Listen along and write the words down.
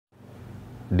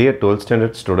Dear 12th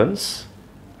standard students,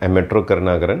 I am Metro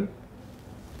Karnagaran.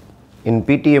 In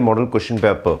PTA model question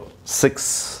paper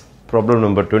 6, problem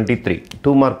number 23,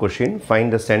 2 mark question,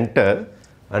 find the center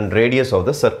and radius of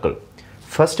the circle.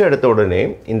 First எடுத்த உடனே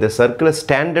இந்த சர்க்கிளை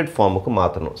standard ஃபார்முக்கு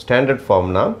மாற்றணும். Standard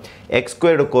ஃபார்ம்னா X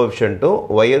ஸ்கொயரோட கோஎஃபிஷியன்ட்டும்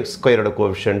Y ஸ்கொயரோட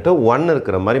கோஎஃபிஷியன்ட்டும் 1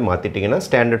 இருக்கிற மாதிரி மாற்றிட்டிங்கன்னா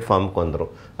standard ஃபார்முக்கு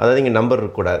வந்துடும். அதாவது இங்கே நம்பர்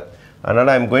இருக்கக்கூடாது.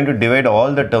 அதனால் I'm going to divide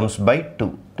all the terms by 2.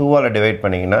 2ஆல் divide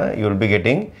பண்ணிங்கன்னா you will be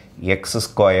getting X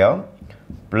square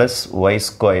plus Y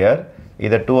square.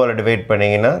 இதை 2ஆல் டிவைட்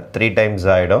பண்ணிங்கன்னா 3 டைம்ஸ்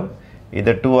ஆகிடும்.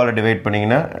 இதை 2ஆல் டிவைட்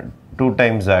பண்ணிங்கன்னா 2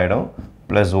 டைம்ஸ் ஆகிடும்.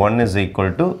 Plus 1 is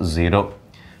equal to 0.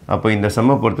 அப்போ இந்த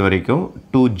சம்மை பொறுத்த வரைக்கும்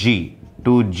 2g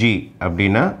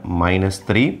அப்படின்னா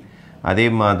 -3. அதே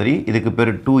மாதிரி இதுக்கு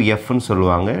பேர் 2fன்னு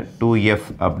சொல்லுவாங்க. 2f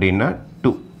அப்படின்னா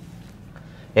 2.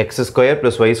 X square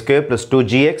plus Y square plus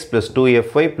 2gx plus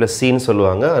 2fy plus சின்னு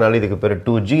சொல்லுவாங்க. அதனால் இதுக்கு பேர்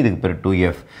 2g, இதுக்கு பேர்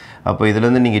 2f. அப்போ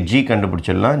இதுலேருந்து நீங்கள் g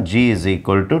கண்டுபிடிச்சிடலாம். g is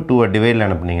equal to 2 டிவைடில்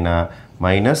அனுப்புனீங்கன்னா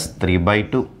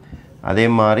 -3/2. அதே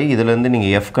மாதிரி இதுலேருந்து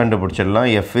நீங்கள் f கண்டுபிடிச்சிடலாம்.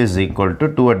 f is equal to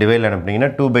 2 டிவைடில் அனுப்புனீங்கன்னா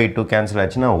 2/2 cancel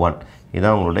ஆச்சுன்னா 1.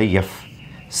 இதான் உங்களோட f.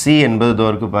 c என்பது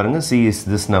தோருக்கு பாருங்கள். c is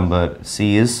this number. c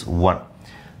is 1.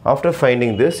 After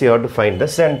finding this, you have to find the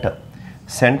center.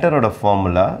 Centeroட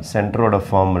formula -g,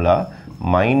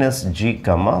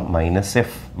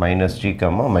 -f. -g,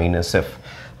 -f.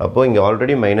 அப்போ இங்கே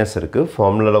ஆல்ரெடி மைனஸ் இருக்குது.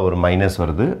 ஃபார்முலாவில் ஒரு மைனஸ்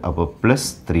வருது. அப்போ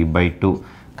 +3/2,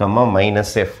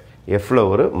 -f. fல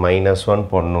ஒரு -1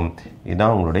 போடணும்.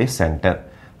 இதுதான் உங்களுடைய centre.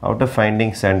 After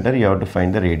finding center, you have to find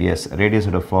the radius. Radius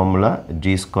ஓட formula g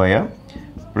square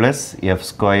plus f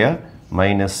square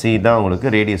minus c தான் உங்களுக்கு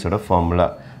radius ஓட formula.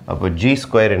 அப்போ g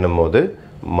square என்னும் போது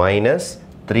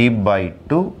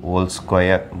 -3/2 whole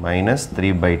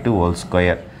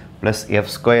square plus f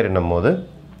square என்னும் போது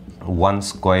 1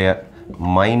 square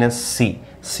minus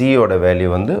c ஓட வேல்யூ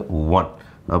வந்து 1.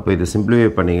 அப்போ இது சிம்பிளிஃபை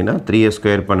பண்ணிங்கன்னா 3a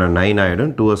ஸ்கொயர் பண்ண 9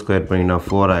 ஆகிடும். 2a ஸ்கொயர் பண்ணிங்கன்னா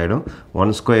 4 ஆகிடும்.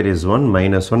 1 ஸ்கொயர் இஸ் 1,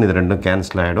 -1 இது ரெண்டும்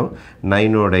கேன்சல் ஆகிடும்.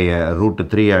 9உடைய ரூட்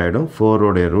 3 ஆகிடும்.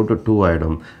 4உடைய ரூட் 2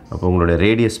 ஆகிடும். அப்போ உங்களுடைய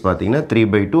ரேடியஸ் பார்த்தீங்கன்னா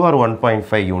 3/2 ஆர்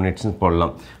 1.5 யூனிட்ஸ்னு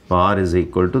போடலாம். இப்போ r is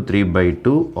equal to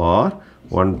 3/2 R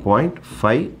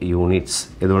 1.5 units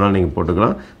எது வேணாலும் நீங்கள்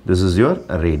போட்டுக்கலாம். This is your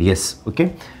radius. Okay,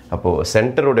 அப்போது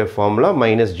சென்டருடைய ஃபார்முலா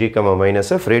 -g,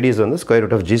 -f. ரேடியஸ் வந்து square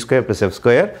root of g square plus f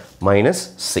square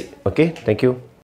 -c. Okay, thank you.